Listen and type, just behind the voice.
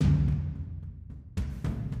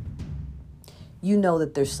you know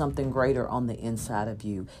that there's something greater on the inside of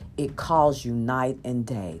you. It calls you night and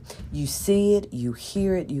day. You see it, you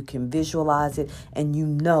hear it, you can visualize it, and you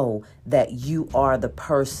know that you are the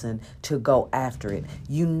person to go after it.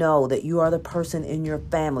 You know that you are the person in your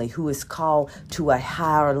family who is called to a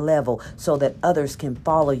higher level so that others can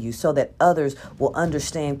follow you, so that others will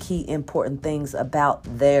understand key important things about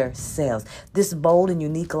themselves. This bold and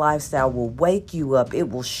unique lifestyle will wake you up. It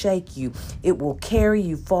will shake you. It will carry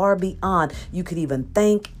you far beyond you could even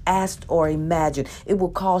think, ask, or imagine. It will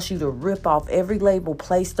cause you to rip off every label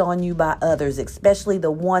placed on you by others, especially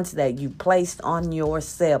the ones that you placed on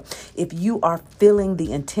yourself. If you are feeling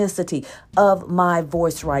the intensity of my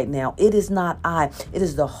voice right now, it is not I. It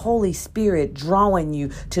is the Holy Spirit drawing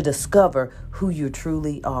you to discover who you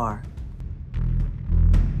truly are.